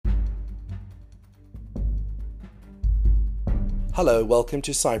Hello, welcome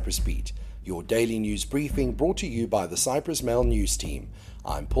to Cyprus Beat, your daily news briefing brought to you by the Cyprus Mail News Team.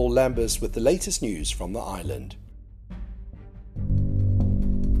 I'm Paul Lambus with the latest news from the island.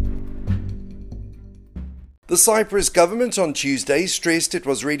 The Cyprus government on Tuesday stressed it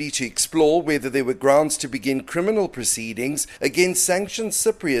was ready to explore whether there were grounds to begin criminal proceedings against sanctioned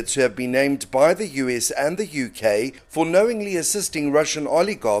Cypriots who have been named by the US and the UK for knowingly assisting Russian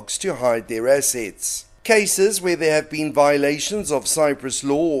oligarchs to hide their assets. Cases where there have been violations of Cyprus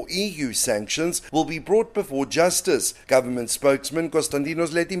law or EU sanctions will be brought before justice, government spokesman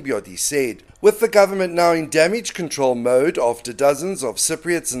Konstantinos Letimbiotis said. With the government now in damage control mode after dozens of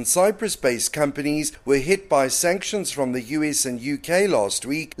Cypriots and Cyprus-based companies were hit by sanctions from the US and UK last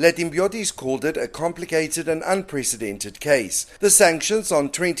week, Letimbiotis called it a complicated and unprecedented case. The sanctions on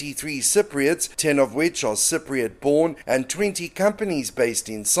 23 Cypriots, 10 of which are Cypriot-born, and 20 companies based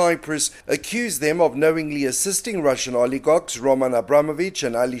in Cyprus, accuse them of knowingly assisting Russian oligarchs Roman Abramovich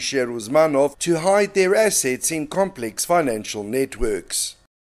and Alisher Usmanov to hide their assets in complex financial networks.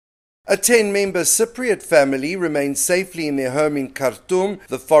 A 10-member Cypriot family remains safely in their home in Khartoum,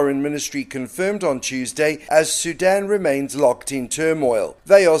 the Foreign Ministry confirmed on Tuesday, as Sudan remains locked in turmoil.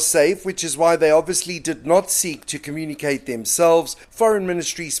 They are safe, which is why they obviously did not seek to communicate themselves, Foreign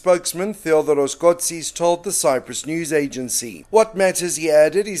Ministry spokesman Theodoros Gotsis told the Cyprus news agency. What matters, he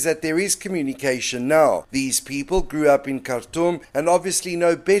added, is that there is communication now. These people grew up in Khartoum and obviously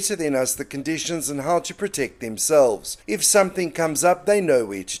know better than us the conditions and how to protect themselves. If something comes up, they know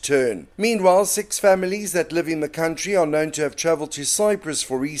where to turn. Meanwhile, 6 families that live in the country are known to have travelled to Cyprus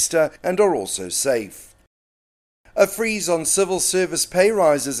for Easter and are also safe. A freeze on civil service pay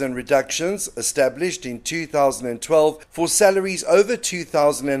rises and reductions, established in 2012 for salaries over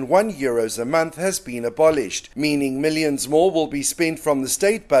 €2,001 a month, has been abolished, meaning millions more will be spent from the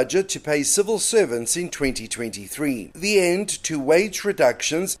state budget to pay civil servants in 2023. The end to wage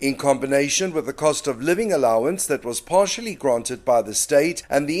reductions, in combination with the cost of living allowance that was partially granted by the state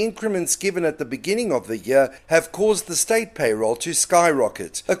and the increments given at the beginning of the year, have caused the state payroll to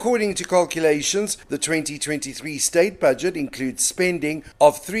skyrocket. According to calculations, the 2023 state budget includes spending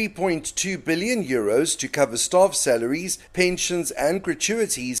of €3.2 billion to cover staff salaries, pensions and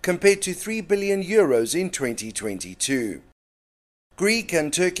gratuities compared to €3 billion in 2022. Greek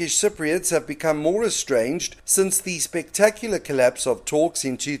and Turkish Cypriots have become more estranged since the spectacular collapse of talks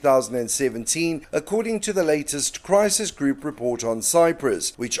in 2017, according to the latest Crisis Group report on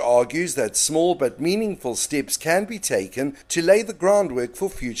Cyprus, which argues that small but meaningful steps can be taken to lay the groundwork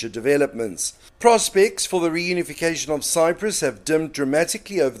for future developments. Prospects for the reunification of Cyprus have dimmed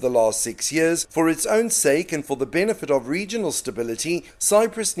dramatically over the last 6 years. For its own sake and for the benefit of regional stability,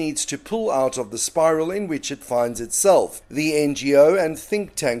 Cyprus needs to pull out of the spiral in which it finds itself, the NGO and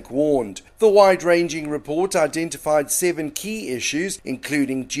think tank warned. The wide-ranging report identified 7 key issues,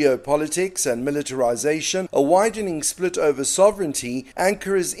 including geopolitics and militarization, a widening split over sovereignty,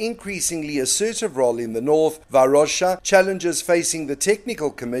 Ankara's increasingly assertive role in the north, Varosha, challenges facing the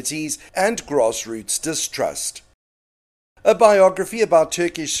technical committees, and grassroots distrust. A biography about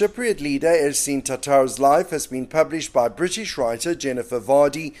Turkish Cypriot leader Ersin Tatar's life has been published by British writer Jennifer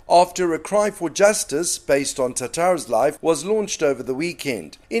Vardy after A Cry for Justice, based on Tatar's life, was launched over the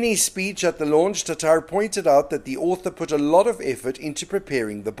weekend. In his speech at the launch, Tatar pointed out that the author put a lot of effort into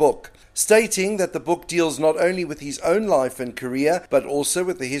preparing the book, stating that the book deals not only with his own life and career, but also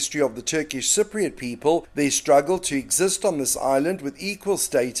with the history of the Turkish Cypriot people, their struggle to exist on this island with equal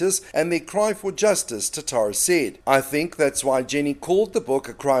status, and their cry for justice, Tatar said. I think that's why Jenny called the book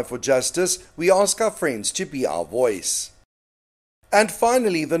A Cry for Justice. We ask our friends to be our voice. And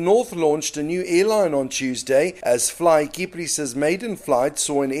finally, the North launched a new airline on Tuesday as Fly Kypris's maiden flight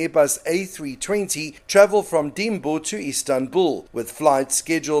saw an Airbus A320 travel from Dimbu to Istanbul, with flights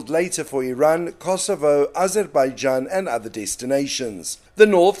scheduled later for Iran, Kosovo, Azerbaijan and other destinations. The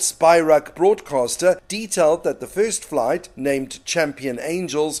North's Bayrak broadcaster detailed that the first flight, named Champion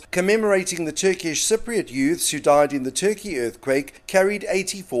Angels, commemorating the Turkish Cypriot youths who died in the Turkey earthquake, carried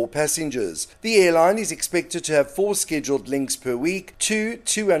 84 passengers. The airline is expected to have 4 scheduled links per week, 2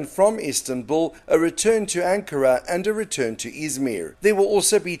 to and from Istanbul, a return to Ankara and a return to Izmir. There will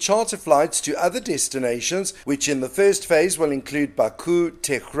also be charter flights to other destinations, which in the first phase will include Baku,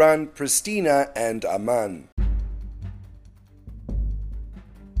 Tehran, Pristina and Amman.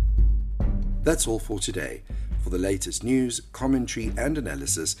 That's all for today. For the latest news, commentary and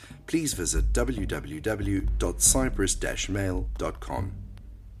analysis, please visit www.cyprus-mail.com.